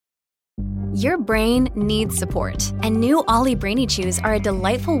Your brain needs support, and new Ollie Brainy Chews are a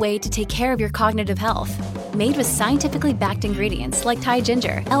delightful way to take care of your cognitive health. Made with scientifically backed ingredients like Thai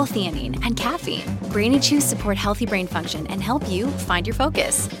ginger, L-theanine, and caffeine, Brainy Chews support healthy brain function and help you find your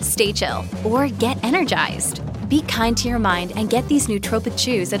focus, stay chill, or get energized. Be kind to your mind and get these nootropic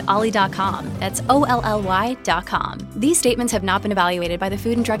chews at ollie.com. That's OLLY.com. These statements have not been evaluated by the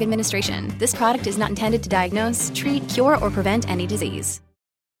Food and Drug Administration. This product is not intended to diagnose, treat, cure, or prevent any disease.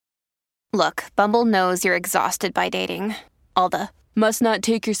 Look, Bumble knows you're exhausted by dating. All the, must not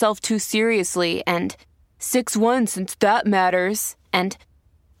take yourself too seriously, and 6'1" since that matters, and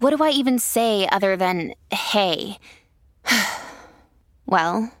what do I even say other than, hey?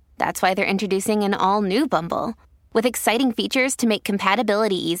 Well, that's why they're introducing an all-new Bumble, with exciting features to make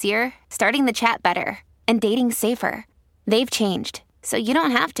compatibility easier, starting the chat better, and dating safer. They've changed, so you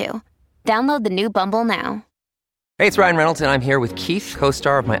don't have to. Download the new Bumble now. Hey, it's Ryan Reynolds, and I'm here with Keith,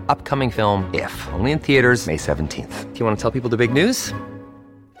 co-star of my upcoming film, If, only in theaters May 17th. Do you want to tell people the big news?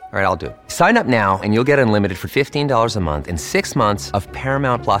 All right, I'll do it. Sign up now and you'll get unlimited for $15 a month and 6 months of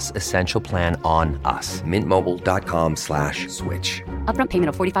Paramount Plus Essential Plan on us. MintMobile.com/switch. Upfront payment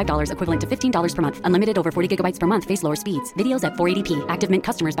of $45 equivalent to $15 per month. Unlimited over 40 gigabytes per month. Face lower speeds. Videos at 480p. Active Mint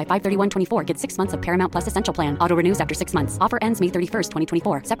customers by 531.24 get 6 months of Paramount Plus Essential Plan. Auto renews after 6 months. Offer ends May 31st,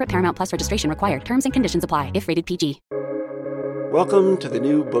 2024. Separate Paramount Plus registration required. Terms and conditions apply if rated PG. Welcome to the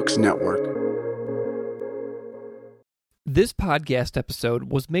New Books Network. This podcast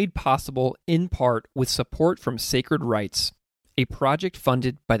episode was made possible in part with support from Sacred Writes, a project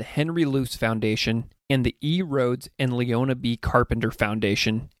funded by the Henry Luce Foundation and the E. Rhodes and Leona B. Carpenter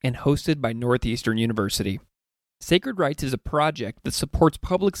Foundation and hosted by Northeastern University. Sacred Writes is a project that supports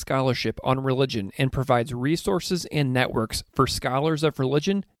public scholarship on religion and provides resources and networks for scholars of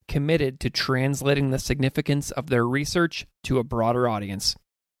religion committed to translating the significance of their research to a broader audience.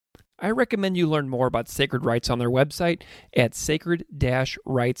 I recommend you learn more about Sacred Writes on their website at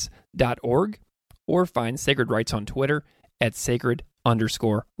sacred-rights.org or find Sacred Writes on Twitter at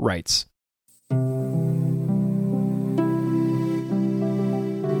sacred_rights.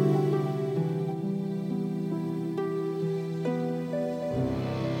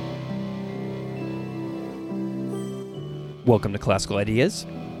 Welcome to Classical Ideas.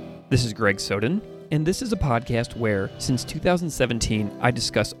 This is Greg Soden, and this is a podcast where, since 2017, I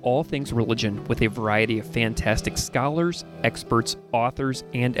discuss all things religion with a variety of fantastic scholars, experts, authors,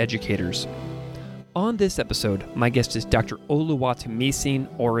 and educators. On this episode, my guest is Dr. Oluwatomisin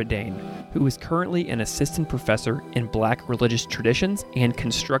Oredein, who is currently an assistant professor in Black religious traditions and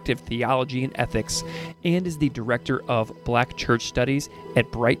constructive theology and ethics, and is the director of Black Church Studies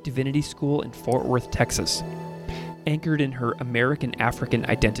at Bright Divinity School in Fort Worth, Texas. Anchored in her American African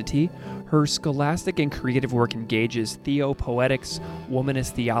identity, her scholastic and creative work engages theopoetics,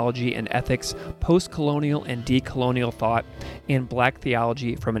 womanist theology and ethics, post-colonial and decolonial thought, and Black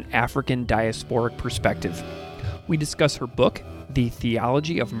theology from an African diasporic perspective. We discuss her book, The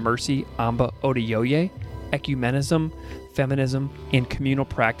Theology of Mercy, Amba, Oduyoye, Ecumenism, Feminism, and Communal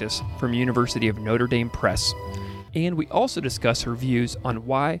Practice from University of Notre Dame Press. And we also discuss her views on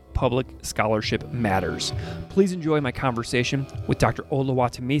why public scholarship matters. Please enjoy my conversation with Dr.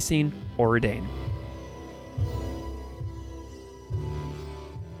 Oluwatomisin Oredein.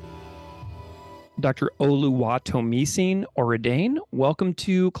 Dr. Oluwatomisin Oredein, welcome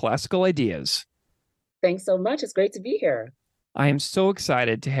to Classical Ideas. Thanks so much. It's great to be here. I am so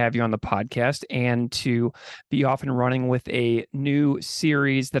excited to have you on the podcast and to be off and running with a new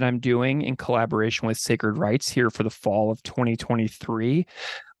series that I'm doing in collaboration with Sacred Writes here for the fall of 2023.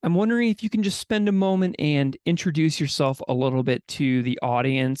 I'm wondering if you can just spend a moment and introduce yourself a little bit to the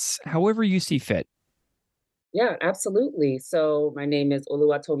audience, however you see fit. Yeah, absolutely. So my name is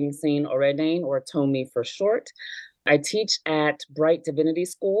Oluwatomisin Oredein, or Tomi for short. I teach at Bright Divinity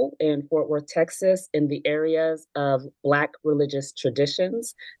School in Fort Worth, Texas, in the areas of Black religious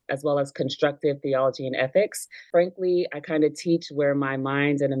traditions, as well as constructive theology and ethics. Frankly, I kind of teach where my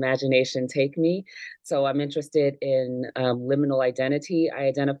mind and imagination take me. So I'm interested in liminal identity. I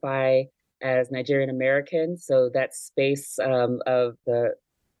identify as Nigerian American, so that space of the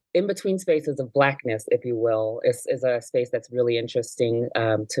in-between spaces of Blackness, if you will, is a space that's really interesting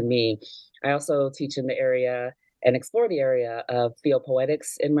to me. I also teach in the area and explore the area of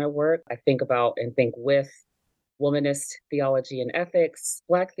theopoetics in my work. I think about and think with womanist theology and ethics,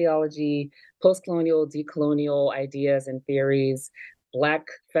 Black theology, post-colonial, decolonial ideas and theories, Black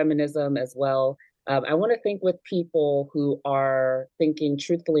feminism as well. I want to think with people who are thinking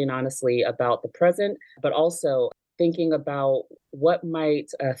truthfully and honestly about the present, but also thinking about what might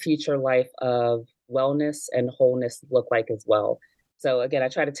a future life of wellness and wholeness look like as well. So again, I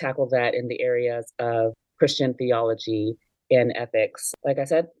try to tackle that in the areas of Christian theology and ethics. Like I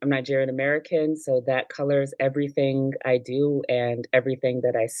said, I'm Nigerian American, so that colors everything I do and everything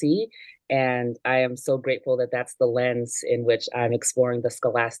that I see. And I am so grateful that that's the lens in which I'm exploring the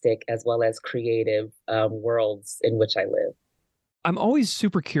scholastic as well as creative worlds in which I live. I'm always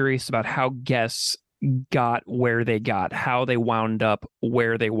super curious about how guests got where they got, how they wound up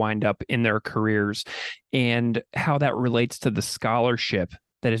where they wind up in their careers, and how that relates to the scholarship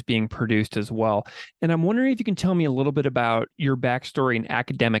that is being produced as well. And I'm wondering if you can tell me a little bit about your backstory and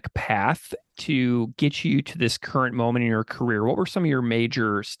academic path to get you to this current moment in your career. What were some of your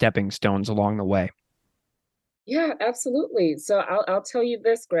major stepping stones along the way? Yeah, absolutely. So I'll tell you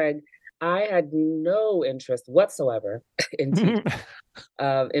this, Greg. I had no interest whatsoever in teaching.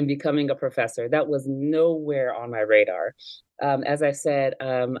 In becoming a professor. That was nowhere on my radar. As I said,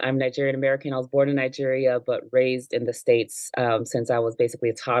 I'm Nigerian American. I was born in Nigeria, but raised in the States since I was basically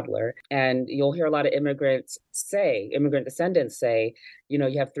a toddler. And you'll hear a lot of immigrant descendants say,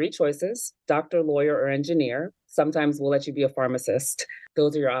 you have three choices: doctor, lawyer, or engineer. Sometimes we'll let you be a pharmacist.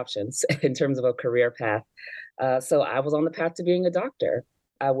 Those are your options in terms of a career path. So I was on the path to being a doctor.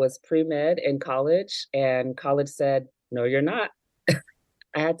 I was pre-med in college, and college said, no, you're not.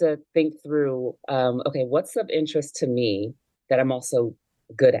 I had to think through, okay, what's of interest to me that I'm also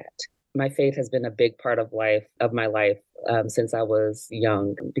good at? My faith has been a big part of my life since I was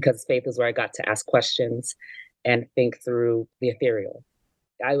young, because faith is where I got to ask questions and think through the ethereal.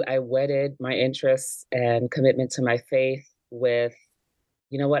 I wedded my interests and commitment to my faith with,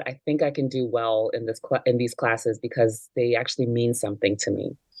 you know what, I think I can do well in these classes because they actually mean something to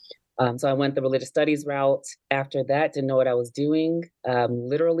me. So I went the religious studies route. After that, didn't know what I was doing.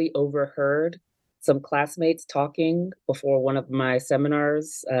 Literally overheard some classmates talking before one of my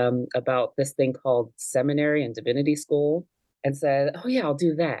seminars about this thing called seminary and divinity school, and said, oh yeah, I'll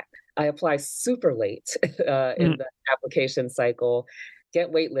do that. I apply super late in the application cycle,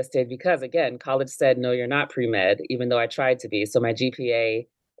 get waitlisted because, again, college said, no, you're not pre-med, even though I tried to be. So my GPA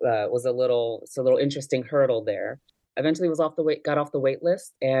was a little interesting hurdle there. Eventually got off the wait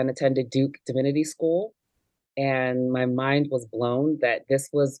list and attended Duke Divinity School. And my mind was blown that this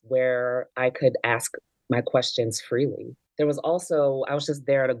was where I could ask my questions freely. I was just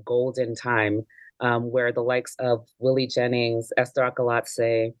there at a golden time where the likes of Willie Jennings, Esther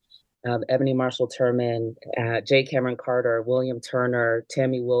Akalatse, Ebony Marshall Turman, J. Cameron Carter, William Turner,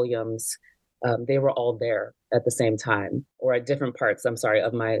 Tammy Williams, they were all there at the same time, or at different parts,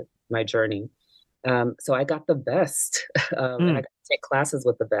 of my journey. So I got the best, and I got to take classes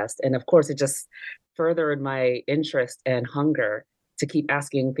with the best. And of course, it just furthered my interest and hunger to keep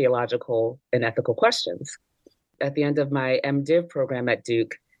asking theological and ethical questions. At the end of my MDiv program at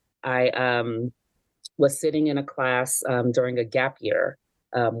Duke, I was sitting in a class during a gap year,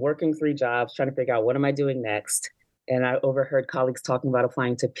 working 3 jobs, trying to figure out what am I doing next. And I overheard colleagues talking about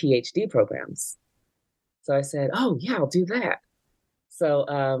applying to PhD programs. So I said, oh yeah, I'll do that. So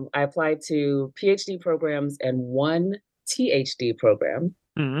I applied to PhD programs and one THD program.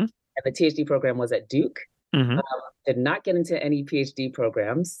 And the THD program was at Duke. Did not get into any PhD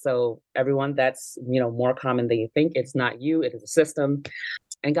programs. So everyone, that's more common than you think. It's not you, it is a system.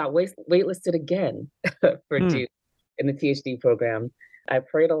 And got waitlisted again for Duke in the PhD program. I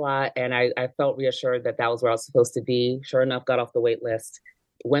prayed a lot and I felt reassured that was where I was supposed to be. Sure enough, got off the wait list,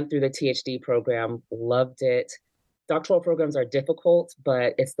 went through the THD program, loved it. Doctoral programs are difficult,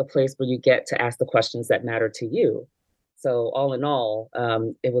 but it's the place where you get to ask the questions that matter to you. So all in all,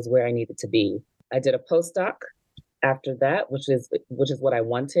 it was where I needed to be. I did a postdoc after that, which is what I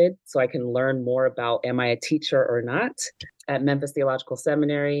wanted, so I can learn more about am I a teacher or not at Memphis Theological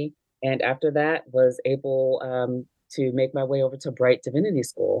Seminary. And after that, was able to make my way over to Bright Divinity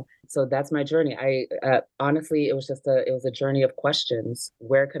School. So that's my journey. Honestly, it was a journey of questions.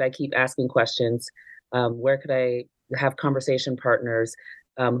 Where could I keep asking questions? Where could I have conversation partners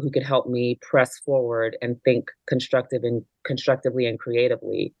who could help me press forward and think constructively and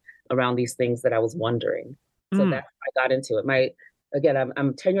creatively around these things that I was wondering. So that's how I got into it.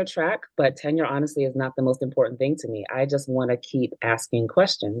 I'm tenure track, but tenure honestly is not the most important thing to me. I just want to keep asking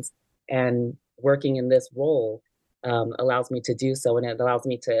questions, and working in this role allows me to do so, and it allows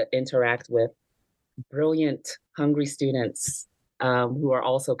me to interact with brilliant, hungry students who are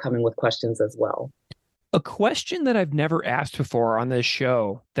also coming with questions as well. A question that I've never asked before on this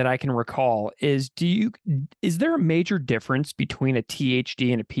show that I can recall is there a major difference between a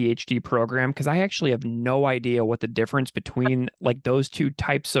THD and a PhD program? Because I actually have no idea what the difference between like those two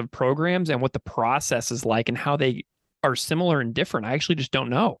types of programs and what the process is like and how they are similar and different. I actually just don't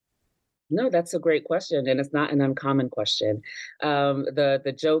know. No, that's a great question, and it's not an uncommon question.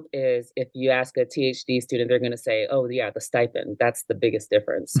 The joke is if you ask a PhD student, they're going to say, "Oh, yeah, the stipend. That's the biggest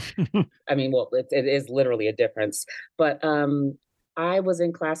difference." I mean, well, it is literally a difference. But I was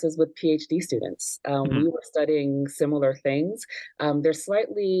in classes with PhD students. Mhm. We were studying similar things. There's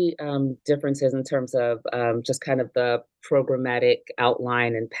slightly differences in terms of just kind of the programmatic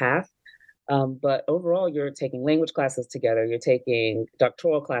outline and path. But overall, you're taking language classes together, you're taking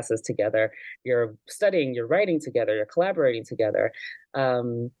doctoral classes together, you're studying, you're writing together, you're collaborating together.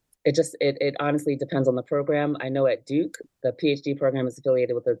 It honestly depends on the program. I know at Duke, the PhD program is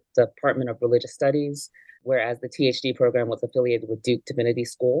affiliated with the Department of Religious Studies, whereas the PhD program was affiliated with Duke Divinity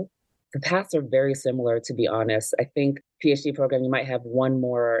School. The paths are very similar, to be honest. I think PhD program, you might have one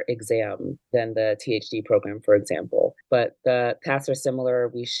more exam than the PhD program, for example. But the paths are similar.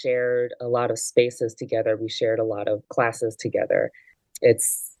 We shared a lot of spaces together. We shared a lot of classes together.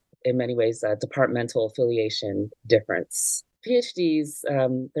 It's in many ways a departmental affiliation difference. PhDs,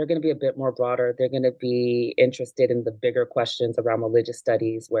 they're going to be a bit more broader. They're going to be interested in the bigger questions around religious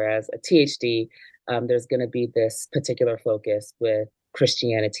studies, whereas a PhD, there's going to be this particular focus with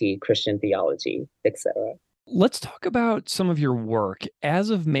Christianity, Christian theology, etc. Let's talk about some of your work. As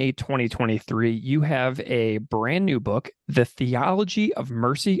of May 2023, you have a brand new book, The Theology of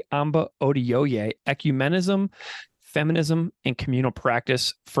Mercy, Amba, Oduyoye, Ecumenism, Feminism, and Communal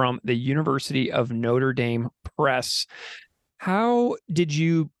Practice from the University of Notre Dame Press. How did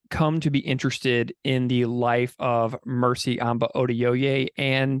you come to be interested in the life of Mercy Amba Oduyoye,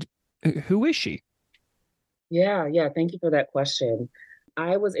 and who is she? Yeah. Thank you for that question.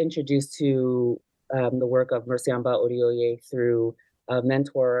 I was introduced to the work of Mercy Amba Oduyoye through a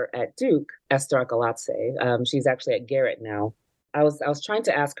mentor at Duke, Esther Akalatse. She's actually at Garrett now. I was trying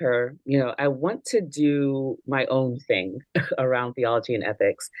to ask her, I want to do my own thing around theology and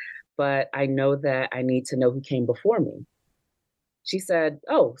ethics, but I know that I need to know who came before me. She said,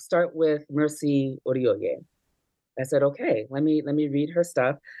 "Oh, start with Mercy Oduyoye." I said, "Okay, let me read her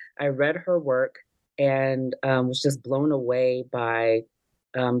stuff." I read her work and was just blown away by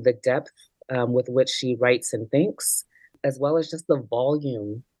the depth with which she writes and thinks, as well as just the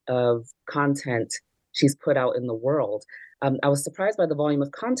volume of content she's put out in the world. I was surprised by the volume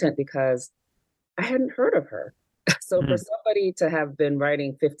of content because I hadn't heard of her. So for Mm. somebody to have been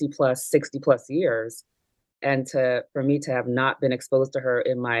writing 50 plus, 60 plus years, and for me to have not been exposed to her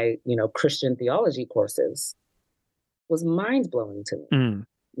in my, Christian theology courses was mind blowing to me. Mm.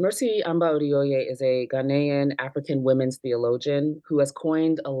 Mercy Amba Oduyoye is a Ghanaian African women's theologian who has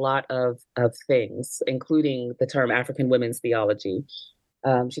coined a lot of things, including the term African women's theology.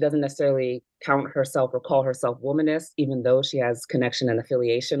 She doesn't necessarily count herself or call herself womanist, even though she has connection and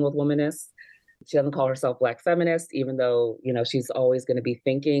affiliation with womanists. She doesn't call herself Black feminist, even though she's always going to be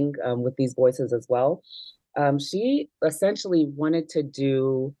thinking with these voices as well. She essentially wanted to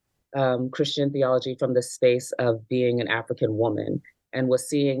do Christian theology from the space of being an African woman and was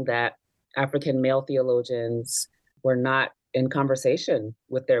seeing that African male theologians were not in conversation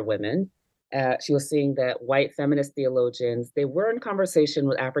with their women. She was seeing that white feminist theologians, they were in conversation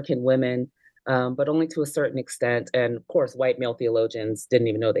with African women, but only to a certain extent. And of course, white male theologians didn't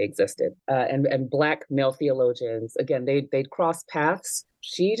even know they existed. And Black male theologians, again, they'd cross paths.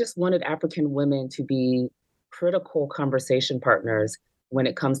 She just wanted African women to be critical conversation partners when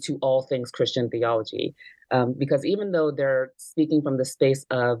it comes to all things Christian theology. Because even though they're speaking from the space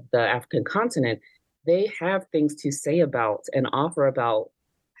of the African continent, they have things to say about and offer about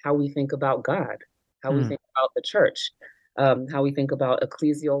how we think about God, how we Mm. think about the church, how we think about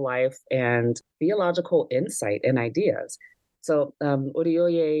ecclesial life and theological insight and ideas. So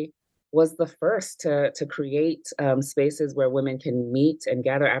Oduyoye was the first to create spaces where women can meet and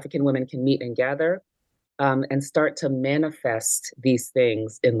gather, African women can meet and gather, and start to manifest these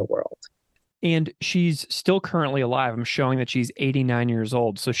things in the world. And she's still currently alive. I'm showing that she's 89 years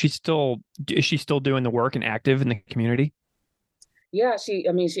old. So is she still doing the work and active in the community? Yeah, she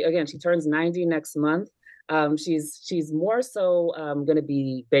turns 90 next month. She's more so going to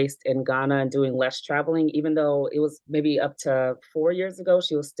be based in Ghana and doing less traveling, even though it was maybe up to 4 years ago,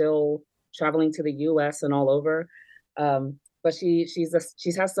 she was still traveling to the US and all over. But she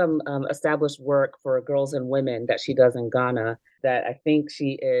has some established work for girls and women that she does in Ghana that I think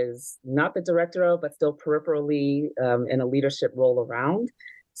she is not the director of, but still peripherally in a leadership role around.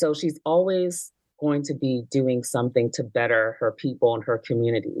 So she's always going to be doing something to better her people and her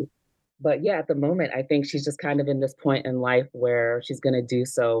community. But yeah, at the moment, I think she's just kind of in this point in life where she's going to do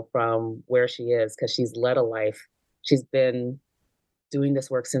so from where she is because she's led a life. She's been doing this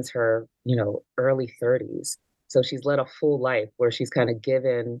work since her, early 30s. So she's led a full life where she's kind of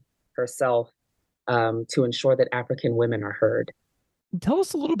given herself to ensure that African women are heard. Tell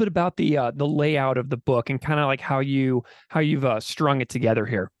us a little bit about the layout of the book and kind of like how you've strung it together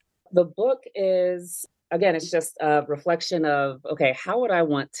here. The book is, again, it's just a reflection of, okay, how would I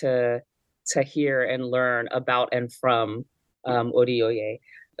want to hear and learn about and from Oduyoye?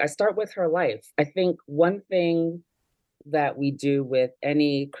 I start with her life. I think one thing that we do with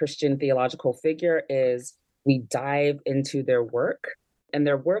any Christian theological figure is we dive into their work. And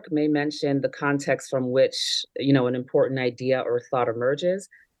their work may mention the context from which, an important idea or thought emerges,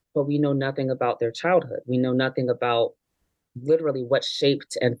 but we know nothing about their childhood. We know nothing about literally what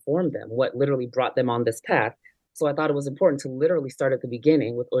shaped and formed them, what literally brought them on this path. So I thought it was important to literally start at the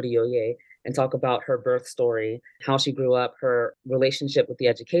beginning with Oduyoye and talk about her birth story, how she grew up, her relationship with the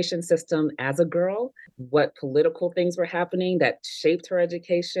education system as a girl, what political things were happening that shaped her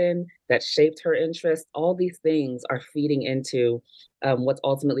education, that shaped her interests. All these things are feeding into what's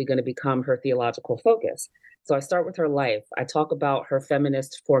ultimately going to become her theological focus. So I start with her life. I talk about her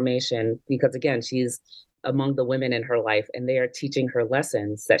feminist formation because, again, she's among the women in her life and they are teaching her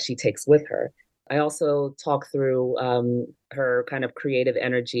lessons that she takes with her. I also talk through her kind of creative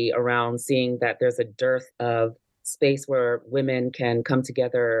energy around seeing that there's a dearth of space where women can come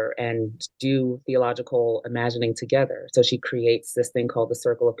together and do theological imagining together. So she creates this thing called the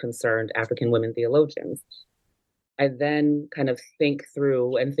Circle of Concerned African Women Theologians. I then kind of think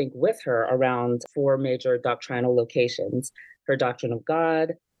through and think with her around 4 major doctrinal locations: her doctrine of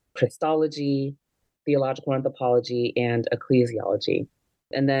God, Christology, theological anthropology, and ecclesiology.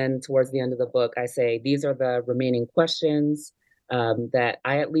 And then towards the end of the book, I say, these are the remaining questions that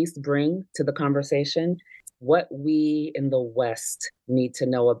I at least bring to the conversation. What we in the West need to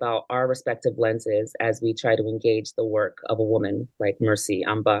know about our respective lenses as we try to engage the work of a woman like Mercy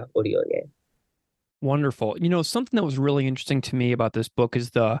Amba Oduyoye. Wonderful. Something that was really interesting to me about this book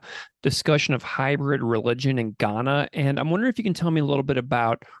is the discussion of hybrid religion in Ghana. And I'm wondering if you can tell me a little bit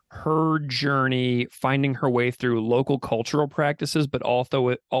about her journey, finding her way through local cultural practices, but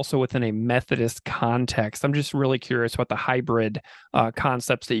also within a Methodist context. I'm just really curious about the hybrid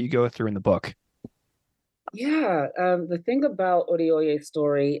concepts that you go through in the book. Yeah, the thing about Oduyoye's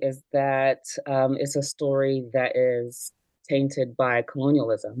story is that it's a story that is tainted by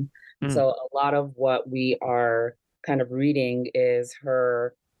colonialism. So a lot of what we are kind of reading is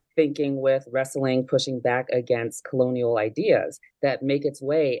her thinking with, wrestling, pushing back against colonial ideas that make its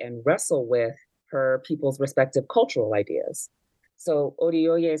way and wrestle with her people's respective cultural ideas. So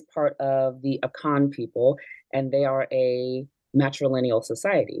Oduyoye is part of the Akan people, and they are a matrilineal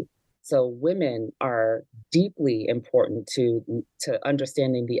society. So women are deeply important to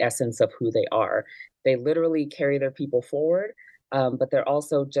understanding the essence of who they are. They literally carry their people forward. But they're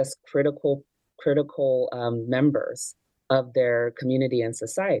also just critical members of their community and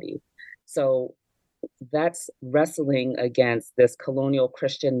society. So that's wrestling against this colonial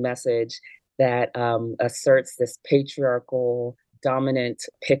Christian message that asserts this patriarchal, dominant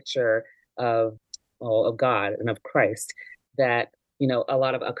picture of God and of Christ that a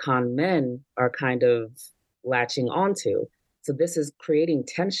lot of Akan men are kind of latching onto. So this is creating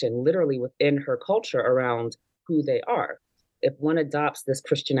tension literally within her culture around who they are. If one adopts this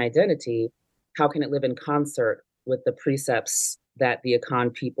Christian identity, how can it live in concert with the precepts that the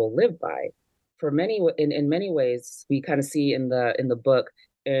Akan people live by? In many ways, we kind of see in the book,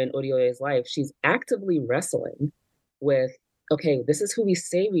 in Oduyoye's life, she's actively wrestling with, okay, this is who we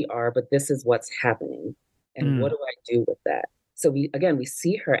say we are, but this is what's happening. And what do I do with that? So we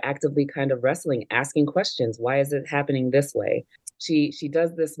see her actively kind of wrestling, asking questions. Why is it happening this way? She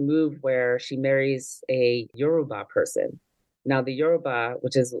does this move where she marries a Yoruba person. Now, the Yoruba,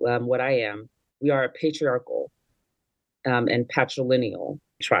 which is what I am, we are a patriarchal and patrilineal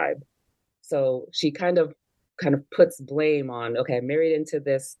tribe. So she kind of puts blame on, okay, I married into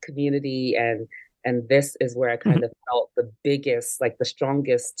this community and this is where I kind of felt the biggest, like the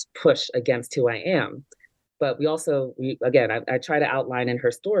strongest push against who I am. But I try to outline in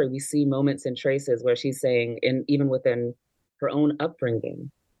her story, we see moments and traces where she's saying, even within her own upbringing,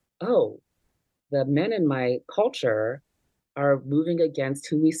 oh, the men in my culture are moving against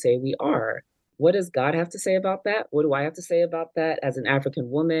who we say we are. What does God have to say about that? What do I have to say about that as an African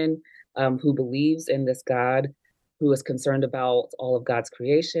woman who believes in this God, who is concerned about all of God's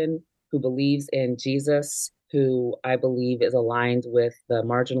creation, who believes in Jesus, who I believe is aligned with the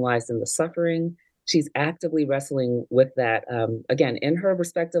marginalized and the suffering? She's actively wrestling with that, again, in her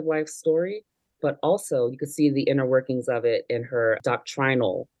respective life story, but also you could see the inner workings of it in her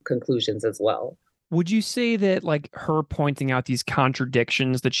doctrinal conclusions as well. Would you say that like her pointing out these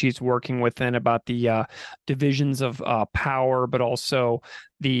contradictions that she's working within about the divisions of power, but also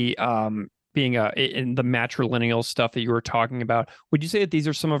the being in the matrilineal stuff that you were talking about, would you say that these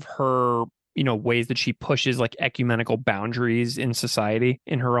are some of her, ways that she pushes like ecumenical boundaries in society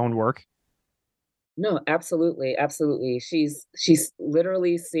in her own work? No, absolutely, absolutely. She's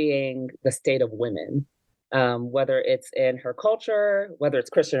literally seeing the state of women, whether it's in her culture, whether it's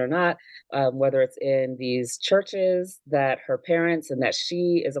Christian or not, whether it's in these churches that her parents and that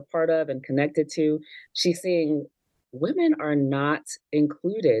she is a part of and connected to. She's seeing women are not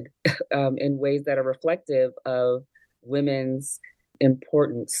included in ways that are reflective of women's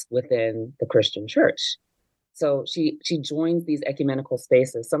importance within the Christian church. So she joins these ecumenical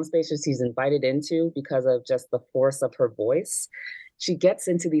spaces. Some spaces she's invited into because of just the force of her voice. She gets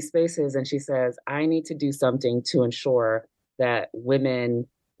into these spaces and she says, I need to do something to ensure that women,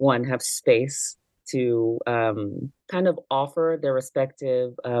 one, have space to kind of offer their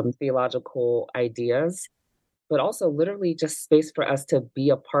respective theological ideas, but also literally just space for us to be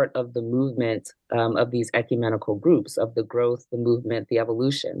a part of the movement of these ecumenical groups, of the growth, the movement, the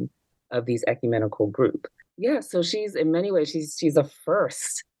evolution of these ecumenical groups. Yeah, so she's in many ways she's a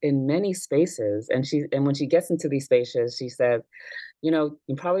first in many spaces, and when she gets into these spaces, she says, you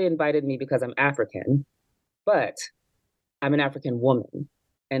probably invited me because I'm African, but I'm an African woman,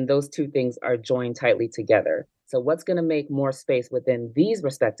 and those two things are joined tightly together. So what's going to make more space within these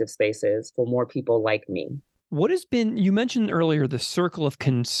respective spaces for more people like me? What has been, you mentioned earlier, the circle of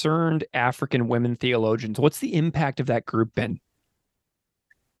concerned African women theologians. What's the impact of that group been?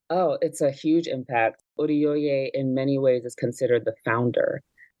 Oh, it's a huge impact. Oduyoye, in many ways, is considered the founder.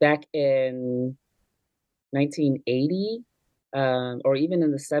 Back in 1980, or even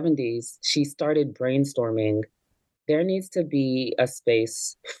in the 70s, she started brainstorming. There needs to be a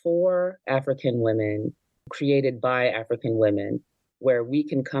space for African women, created by African women, where we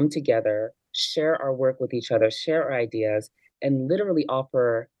can come together, share our work with each other, share our ideas, and literally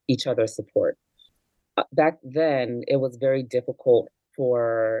offer each other support. Back then, it was very difficult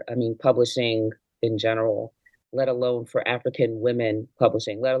publishing in general, let alone for African women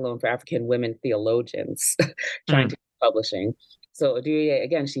publishing, let alone for African women theologians trying to do publishing. So Oduyoye,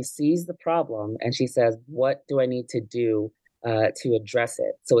 again, she sees the problem and she says, what do I need to do to address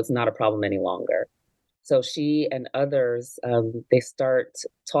it so it's not a problem any longer? So she and others, they start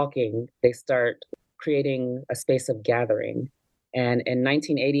talking, they start creating a space of gathering. And in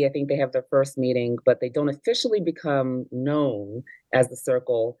 1980, I think they have their first meeting, but they don't officially become known as the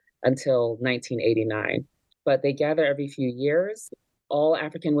Circle until 1989. But they gather every few years. All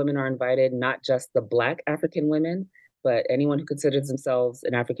African women are invited, not just the Black African women, but anyone who considers themselves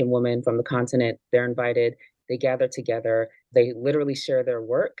an African woman from the continent, they're invited. They gather together. They literally share their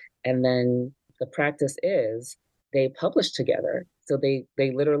work. And then the practice is they publish together. So they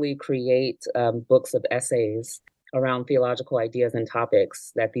literally create books of essays around theological ideas and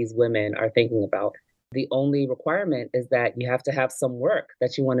topics that these women are thinking about. The only requirement is that you have to have some work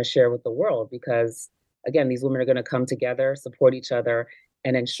that you want to share with the world because, again, these women are going to come together, support each other,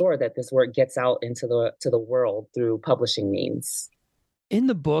 and ensure that this work gets out into the world through publishing means. In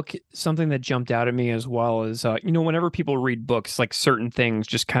the book, something that jumped out at me as well is, whenever people read books, like certain things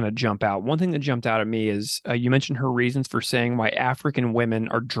just kind of jump out. One thing that jumped out at me is you mentioned her reasons for saying why African women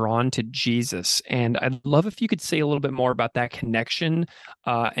are drawn to Jesus. And I'd love if you could say a little bit more about that connection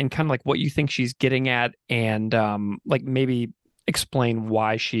and kind of like what you think she's getting at and like maybe explain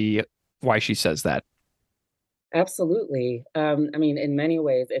why she says that. Absolutely. In many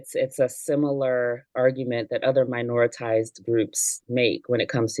ways, it's a similar argument that other minoritized groups make when it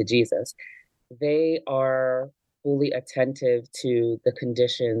comes to Jesus. They are fully attentive to the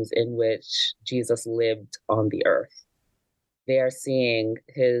conditions in which Jesus lived on the earth. They are seeing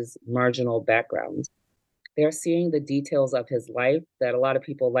his marginal background. They're seeing the details of his life that a lot of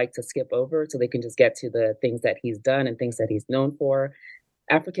people like to skip over so they can just get to the things that he's done and things that he's known for.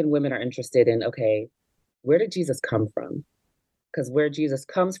 African women are interested in, okay, where did Jesus come from? Because where Jesus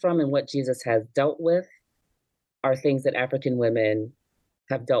comes from and what Jesus has dealt with are things that African women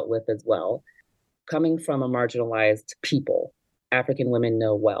have dealt with as well. Coming from a marginalized people, African women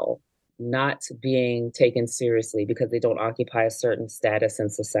know well, not being taken seriously because they don't occupy a certain status in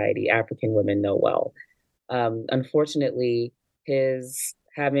society, African women know well. Unfortunately, his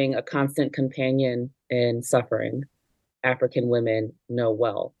having a constant companion in suffering, African women know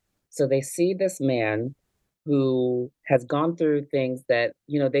well. So they see this man who has gone through things that,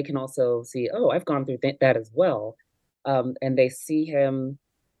 they can also see, oh, I've gone through that as well. And they see him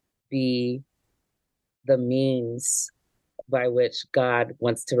be the means by which God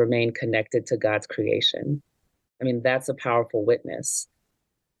wants to remain connected to God's creation. I mean, that's a powerful witness.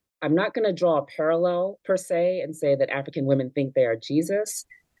 I'm not going to draw a parallel per se and say that African women think they are Jesus,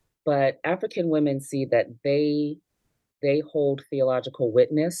 but African women see that they hold theological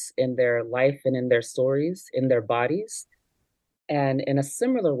witness in their life and in their stories, in their bodies. And in a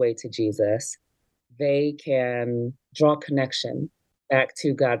similar way to Jesus, they can draw connection back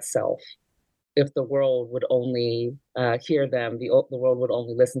to God's self. If the world would only hear them, the world would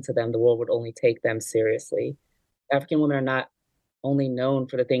only listen to them, the world would only take them seriously. African women are not only known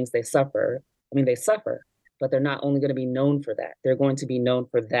for the things they suffer. I mean, they suffer, but they're not only going to be known for that. They're going to be known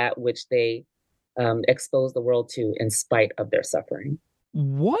for that which they expose the world to in spite of their suffering.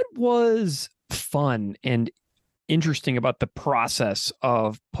 What was fun and interesting about the process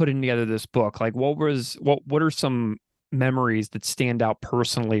of putting together this book? Like, what are some memories that stand out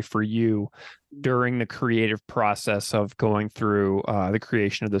personally for you during the creative process of going through the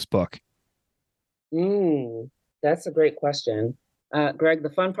creation of this book? That's a great question. Greg, the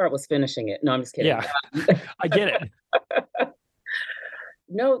fun part was finishing it. No, I'm just kidding. Yeah, I get it.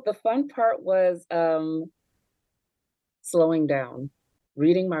 No, the fun part was slowing down,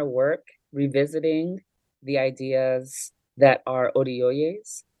 reading my work, revisiting the ideas that are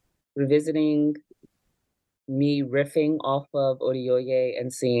Oduyoye's, revisiting me riffing off of Oduyoye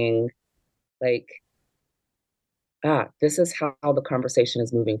and seeing like, this is how the conversation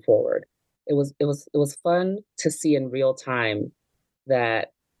is moving forward. It was fun to see in real time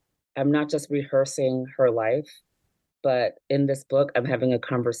that I'm not just rehearsing her life, but in this book, I'm having a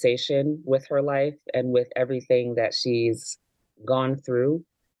conversation with her life and with everything that she's gone through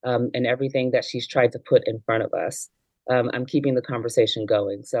and everything that she's tried to put in front of us. I'm keeping the conversation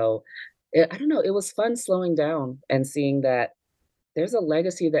going. So I don't know, it was fun slowing down and seeing that there's a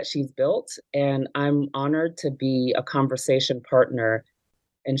legacy that she's built, and I'm honored to be a conversation partner,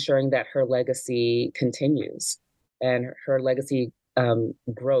 ensuring that her legacy continues and her legacy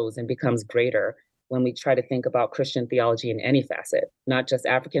grows and becomes greater when we try to think about Christian theology in any facet, not just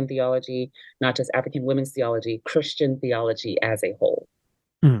African theology, not just African women's theology, Christian theology as a whole.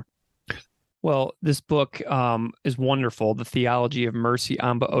 Mm. Well, this book is wonderful. The Theology of Mercy,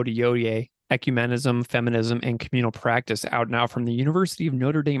 Amba, Oduyoye, Ecumenism, Feminism, and Communal Practice, out now from the University of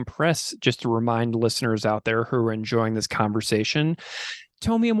Notre Dame Press, just to remind listeners out there who are enjoying this conversation.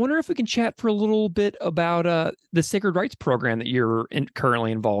 Tomi, I'm wondering if we can chat for a little bit about the Sacred Rights program that you're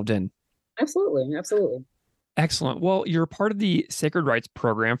currently involved in. Absolutely. Excellent. Well, you're a part of the Sacred Rights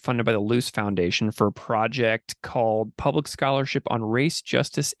program funded by the Luce Foundation for a project called Public Scholarship on Race,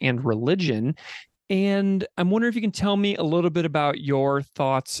 Justice, and Religion. And I'm wondering if you can tell me a little bit about your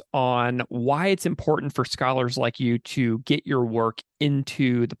thoughts on why it's important for scholars like you to get your work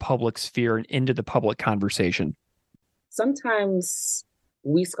into the public sphere and into the public conversation. Sometimes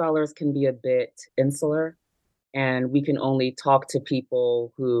we scholars can be a bit insular, and we can only talk to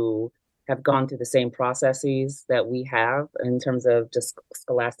people who have gone through the same processes that we have in terms of just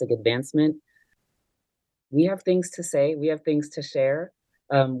scholastic advancement. We have things to say, we have things to share.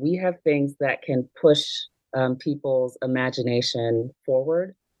 We have things that can push people's imagination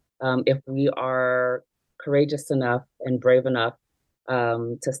forward if we are courageous enough and brave enough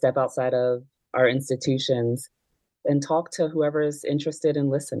to step outside of our institutions and talk to whoever is interested in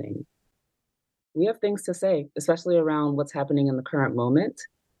listening. We have things to say, especially around what's happening in the current moment.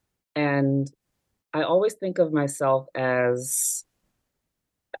 And I always think of myself as,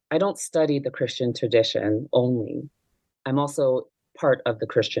 I don't study the Christian tradition only. I'm also part of the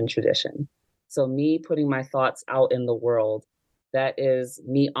Christian tradition. So me putting my thoughts out in the world, that is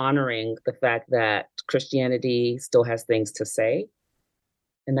me honoring the fact that Christianity still has things to say.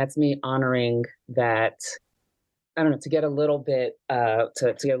 And that's me honoring that, I don't know, to get a little bit,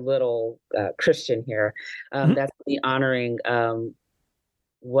 to get a little Christian here, that's me honoring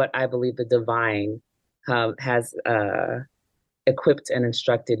what I believe the divine has equipped and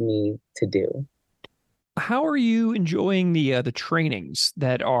instructed me to do. How are you enjoying the trainings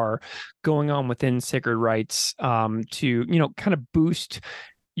that are going on within Sacred Rights to kind of boost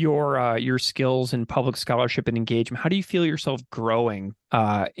your skills in public scholarship and engagement? How do you feel yourself growing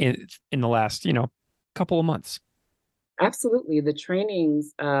in the last couple of months? Absolutely, the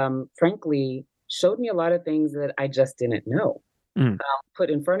trainings, frankly, showed me a lot of things that I just didn't know. Put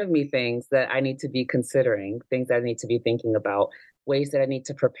in front of me things that I need to be considering, things that I need to be thinking about, ways that I need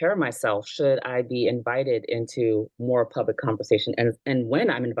to prepare myself should I be invited into more public conversation and when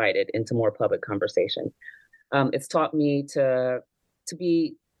I'm invited into more public conversation. It's taught me to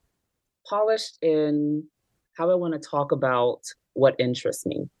be polished in how I want to talk about what interests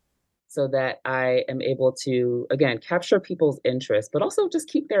me. so that I am able to, again, capture people's interest, but also just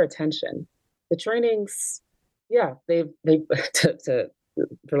keep their attention. The trainings, yeah, they've to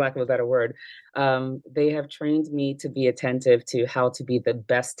for lack of a better word, they have trained me to be attentive to how to be the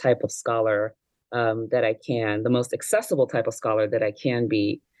best type of scholar that I can, the most accessible type of scholar that I can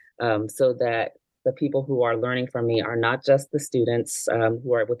be, so that the people who are learning from me are not just the students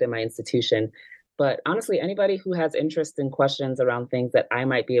who are within my institution, but honestly, anybody who has interest in questions around things that I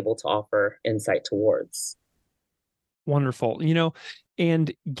might be able to offer insight towards. Wonderful.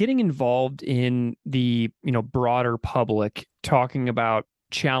 And getting involved in the, broader public, talking about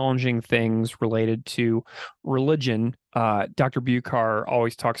challenging things related to religion. Dr. Buchar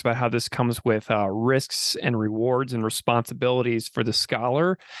always talks about how this comes with risks and rewards and responsibilities for the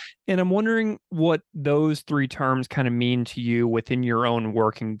scholar. And I'm wondering what those three terms kind of mean to you within your own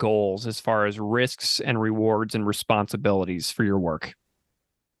work and goals as far as risks and rewards and responsibilities for your work.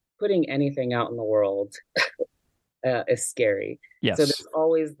 Putting anything out in the world is scary. So Yes. there's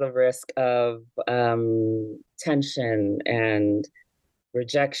always the risk of tension and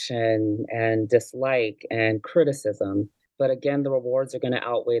rejection and dislike and criticism. But again, the rewards are going to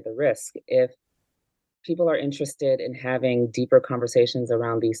outweigh the risk. If people are interested in having deeper conversations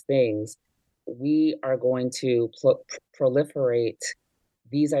around these things, we are going to proliferate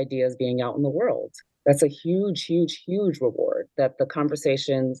these ideas being out in the world. That's a huge, huge, huge reward, that the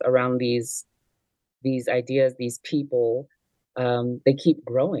conversations around these ideas, these people, they keep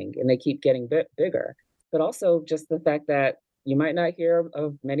growing and they keep getting bigger. But also just the fact that you might not hear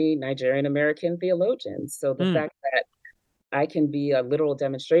of many Nigerian American theologians. So the fact that I can be a literal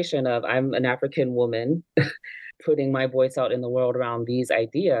demonstration of I'm an African woman putting my voice out in the world around these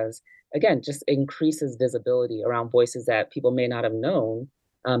ideas, again, just increases visibility around voices that people may not have known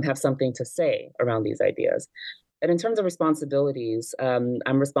have something to say around these ideas. And in terms of responsibilities,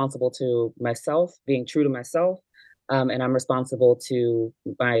 I'm responsible to myself, being true to myself, and I'm responsible to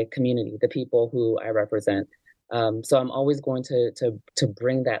my community, the people who I represent. So I'm always going to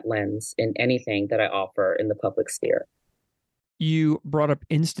bring that lens in anything that I offer in the public sphere. You brought up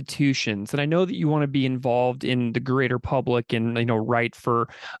institutions, and I know that you want to be involved in the greater public and write for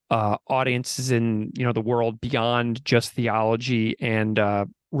audiences in the world beyond just theology and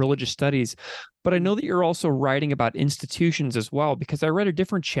religious studies. But I know that you're also writing about institutions as well, because I read a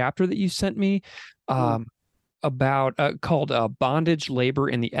different chapter that you sent me about called Bondage, Labor,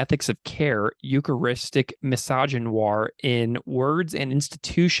 and the Ethics of Care, Eucharistic Misogynoir in Words and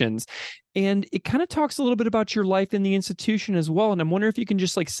Institutions. And it kind of talks a little bit about your life in the institution as well. And I'm wondering if you can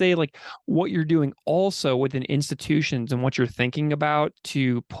just say what you're doing also within institutions and what you're thinking about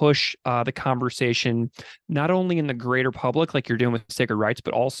to push the conversation, not only in the greater public, like you're doing with Sacred Rights,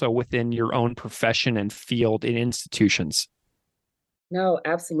 but also within your own profession and field in institutions. No,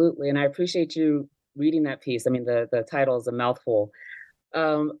 absolutely. And I appreciate you reading that piece. I mean, the title is a mouthful.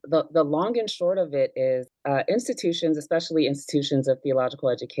 The long and short of it is institutions, especially institutions of theological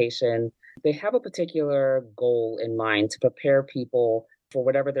education, they have a particular goal in mind to prepare people for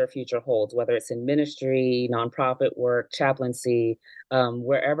whatever their future holds, whether it's in ministry, nonprofit work, chaplaincy,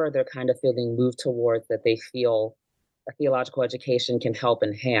 wherever they're kind of feeling moved towards that they feel a theological education can help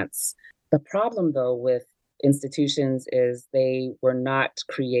enhance. The problem, though, with institutions is they were not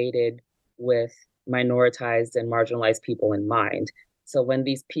created with minoritized and marginalized people in mind. So when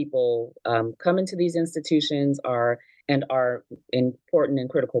these people come into these institutions and are important and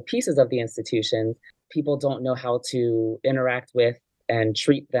critical pieces of the institutions, people don't know how to interact with and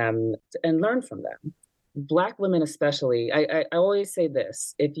treat them and learn from them. Black women especially, I always say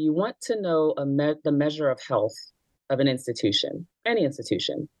this: if you want to know the measure of health of an institution, any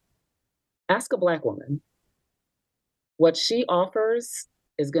institution, ask a Black woman. What she offers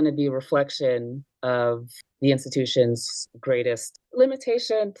is going to be a reflection of the institution's greatest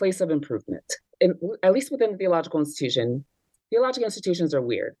limitation, place of improvement. At least within the theological institution, theological institutions are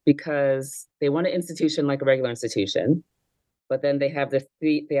weird because they want an institution like a regular institution, but then they have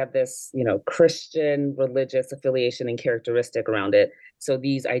this Christian religious affiliation and characteristic around it. So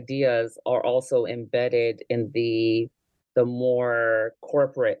these ideas are also embedded in the more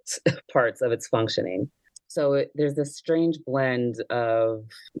corporate parts of its functioning. So there's this strange blend of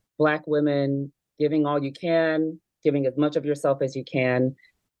Black women giving all you can, giving as much of yourself as you can,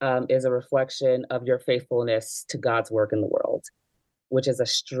 is a reflection of your faithfulness to God's work in the world, which is a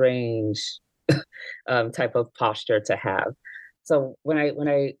strange type of posture to have. So when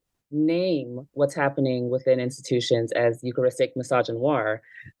I name what's happening within institutions as Eucharistic misogynoir,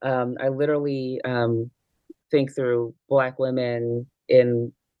 I literally think through Black women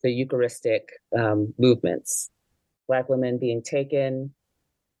in the Eucharistic movements, Black women being taken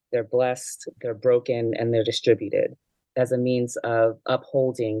they're blessed, they're broken, and they're distributed as a means of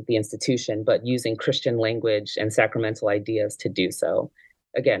upholding the institution, but using Christian language and sacramental ideas to do so.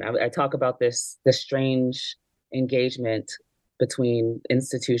 Again, I talk about this strange engagement between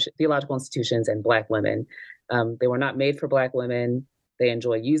theological institutions and Black women. They were not made for Black women. They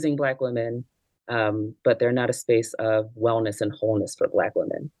enjoy using Black women, but they're not a space of wellness and wholeness for Black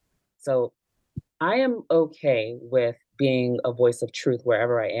women. So I am okay with being a voice of truth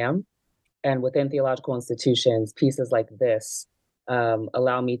wherever I am. And within theological institutions, pieces like this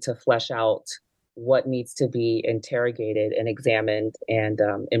allow me to flesh out what needs to be interrogated and examined and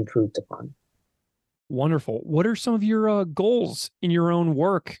improved upon. Wonderful. What are some of your goals in your own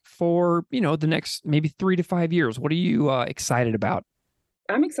work for, the next maybe 3 to 5 years? What are you excited about?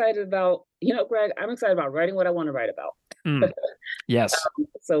 I'm excited about, Greg, I'm excited about writing what I want to write about. Yes.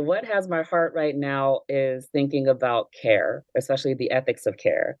 So what has my heart right now is thinking about care, especially the ethics of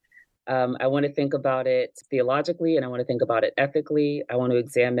care. I want to think about it theologically, and I want to think about it ethically. I want to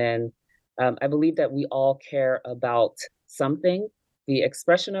examine, I believe that we all care about something. The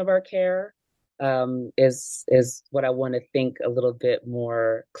expression of our care is what I want to think a little bit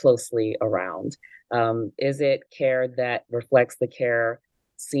more closely around. Is it care that reflects the care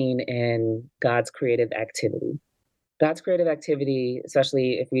seen in God's creative activity? God's creative activity,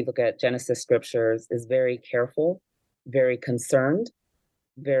 especially if we look at Genesis scriptures, is very careful, very concerned,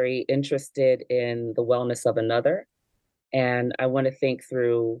 very interested in the wellness of another. And I want to think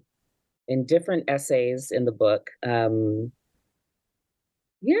through, in different essays in the book,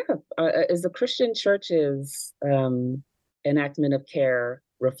 is the Christian church's enactment of care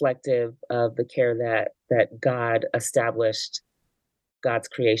reflective of the care that God established God's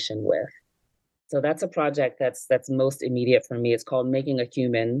creation with? So that's a project that's most immediate for me. It's called Making a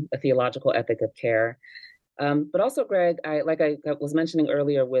Human, a Theological Ethic of Care. But also, Greg, I was mentioning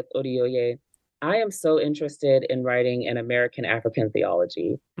earlier with Oduyoye, I am so interested in writing an American African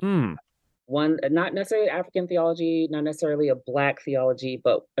theology. One, not necessarily African theology, not necessarily a Black theology,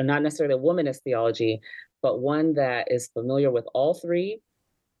 but not necessarily a womanist theology, but one that is familiar with all three,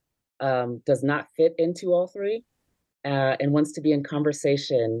 does not fit into all three, and wants to be in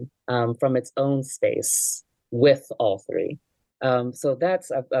conversation from its own space with all three. So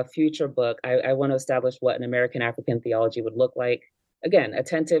that's a future book. I want to establish what an American African theology would look like. Again,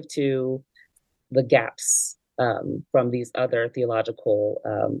 attentive to the gaps from these other theological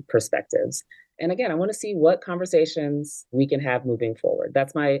perspectives. And again, I want to see what conversations we can have moving forward.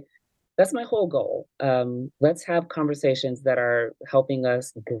 That's my whole goal. Let's have conversations that are helping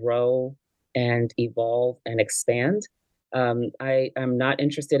us grow and evolve and expand. I am not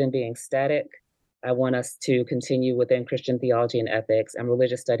interested in being static. I want us to continue within Christian theology and ethics and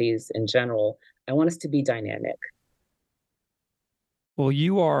religious studies in general. I want us to be dynamic. Well,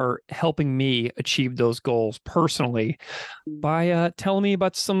 you are helping me achieve those goals personally by telling me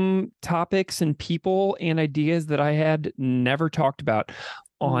about some topics and people and ideas that I had never talked about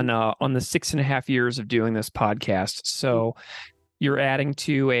on the 6.5 years of doing this podcast. So you're adding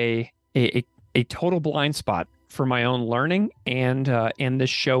to a total blind spot for my own learning and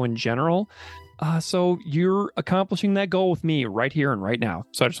this show in general. So you're accomplishing that goal with me right here and right now.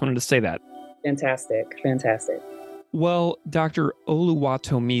 So I just wanted to say that. Fantastic. Well, Dr.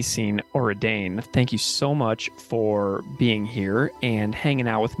 Oluwatomisin Oredein, thank you so much for being here and hanging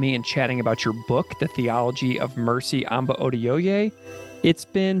out with me and chatting about your book, The Theology of Mercy, Amba Oduyoye. It's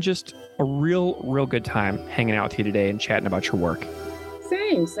been just a real good time hanging out with you today and chatting about your work.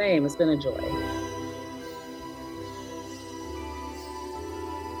 Same. It's been a joy.